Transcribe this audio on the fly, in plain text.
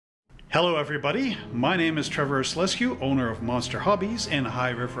Hello everybody, my name is Trevor Slescu, owner of Monster Hobbies in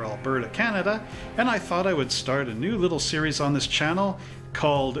High River, Alberta, Canada, and I thought I would start a new little series on this channel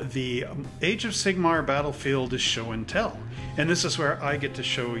called the Age of Sigmar Battlefield Show and Tell. And this is where I get to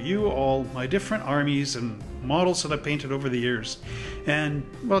show you all my different armies and models that I painted over the years, and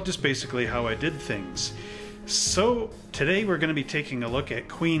well, just basically how I did things. So today we're going to be taking a look at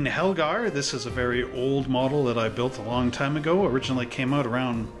Queen Helgar. This is a very old model that I built a long time ago. Originally came out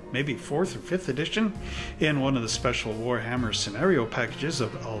around maybe 4th or 5th edition in one of the special Warhammer scenario packages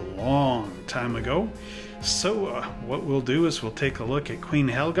of a long time ago. So what we'll do is we'll take a look at Queen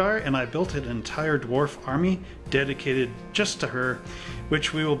Helgar, and I built an entire dwarf army dedicated just to her,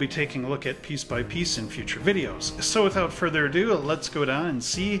 which we will be taking a look at piece by piece in future videos. So without further ado, let's go down and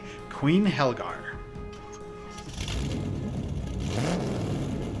see Queen Helgar.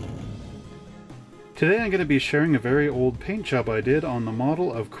 Today I'm going to be sharing a very old paint job I did on the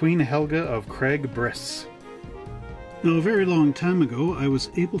model of Queen Helga of Krag, Brys. Now, a very long time ago I was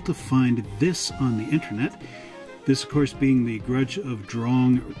able to find this on the internet. This of course being the Grudge of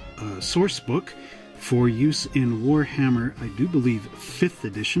Drong source book for use in Warhammer, I do believe 5th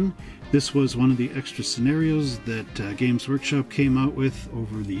edition. This was one of the extra scenarios that Games Workshop came out with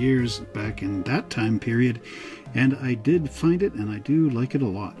over the years back in that time period, and I did find it and I do like it a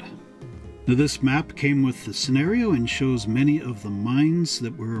lot. Now, this map came with the scenario and shows many of the mines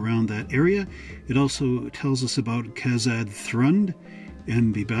that were around that area. It also tells us about Khazad Thrund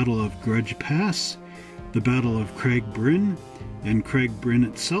and the Battle of Grudge Pass, the Battle of Crag Bryn, and Crag Bryn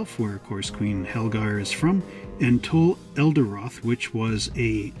itself, where of course Queen Helgar is from, and Tol Eldaroth, which was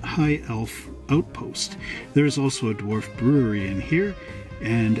a high elf outpost. There's also a dwarf brewery in here,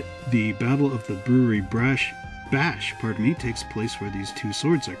 and the Battle of the Brewery Bash, takes place where these two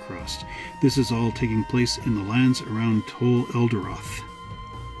swords are crossed. This is all taking place in the lands around Tol Eldaroth.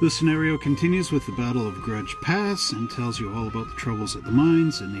 The scenario continues with the Battle of Grudge Pass and tells you all about the troubles at the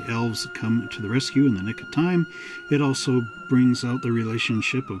mines and the elves come to the rescue in the nick of time. It also brings out the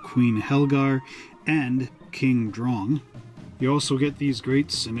relationship of Queen Helgar and King Drong. You also get these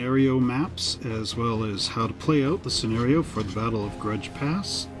great scenario maps, as well as how to play out the scenario for the Battle of Grudge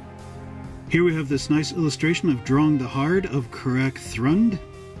Pass. Here we have this nice illustration of Drong the Hard of Khazad Thrund,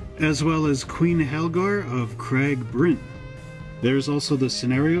 as well as Queen Helgar of Crag Bryn. There's also the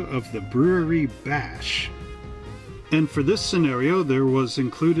scenario of the Brewery Bash. And for this scenario there was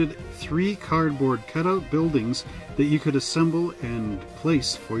included 3 cardboard cutout buildings that you could assemble and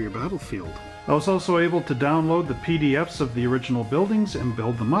place for your battlefield. I was also able to download the PDFs of the original buildings and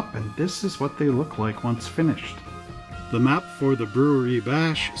build them up, and this is what they look like once finished. The map for the Brewery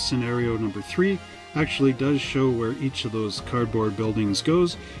Bash scenario number 3 actually does show where each of those cardboard buildings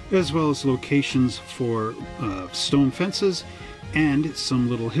goes, as well as locations for stone fences and some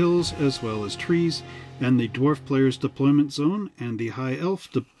little hills, as well as trees, and the dwarf player's deployment zone and the high elf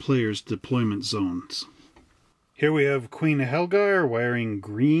player's deployment zones. Here we have Queen Helgar wearing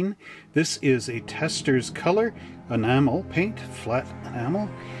green. This is a tester's color, enamel paint, flat enamel.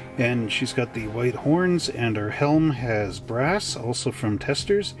 And she's got the white horns, and her helm has brass, also from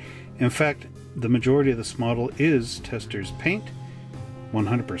testers. In fact, the majority of this model is testers paint,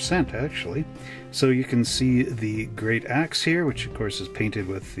 100% actually. So you can see the great axe here, which of course is painted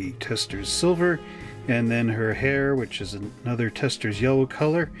with the testers silver, and then her hair, which is another testers yellow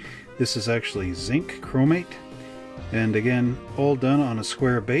color. This is actually zinc chromate. And again, all done on a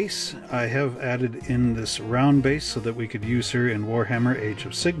square base. I have added in this round base so that we could use her in Warhammer Age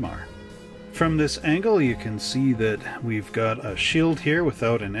of Sigmar. From this angle you can see that we've got a shield here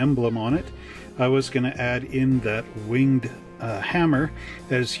without an emblem on it. I was going to add in that winged hammer,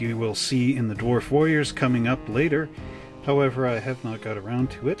 as you will see in the Dwarf Warriors coming up later. However, I have not got around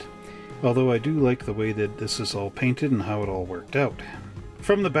to it, although I do like the way that this is all painted and how it all worked out.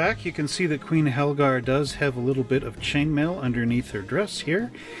 From the back you can see that Queen Helgar does have a little bit of chainmail underneath her dress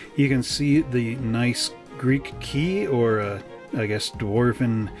here. You can see the nice Greek key, or I guess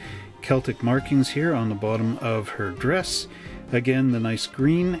dwarven Celtic markings here on the bottom of her dress. Again, the nice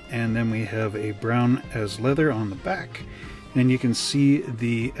green, and then we have a brown as leather on the back. And you can see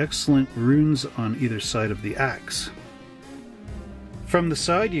the excellent runes on either side of the axe. From the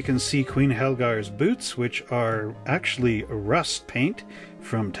side you can see Queen Helgar's boots, which are actually rust paint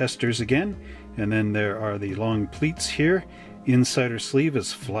from testers again, and then there are the long pleats here. Inside her sleeve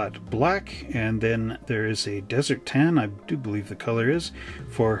is flat black, and then there is a desert tan, I do believe the color is,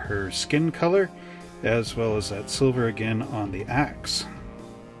 for her skin color, as well as that silver again on the axe.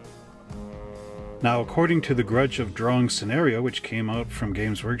 Now, according to the Grudge of Drawing scenario, which came out from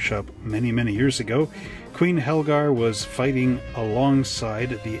Games Workshop many, many years ago, Queen Helgar was fighting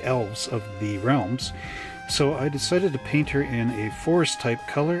alongside the elves of the realms. So I decided to paint her in a forest-type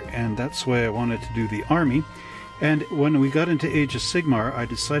color, and that's why I wanted to do the army. And when we got into Age of Sigmar, I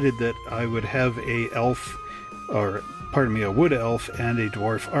decided that I would have a wood elf and a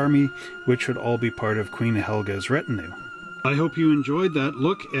dwarf army, which would all be part of Queen Helga's retinue. I hope you enjoyed that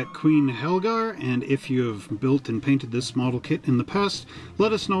look at Queen Helgar, and if you have built and painted this model kit in the past,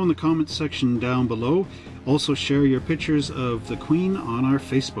 let us know in the comments section down below. Also share your pictures of the Queen on our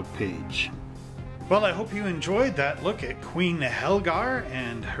Facebook page. Well, I hope you enjoyed that look at Queen Helgar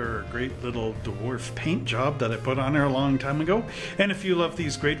and her great little dwarf paint job that I put on her a long time ago. And if you love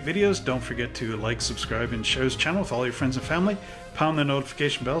these great videos, don't forget to like, subscribe, and share this channel with all your friends and family. Pound the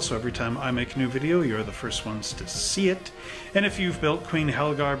notification bell so every time I make a new video, you're the first ones to see it. And if you've built Queen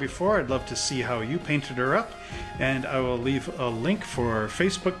Helgar before, I'd love to see how you painted her up. And I will leave a link for our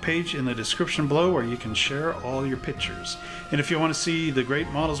Facebook page in the description below where you can share all your pictures. And if you want to see the great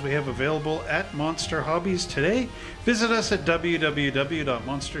models we have available at Monster Hobbies today, visit us at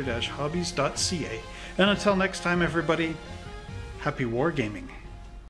www.monster-hobbies.ca. And until next time, everybody, happy wargaming.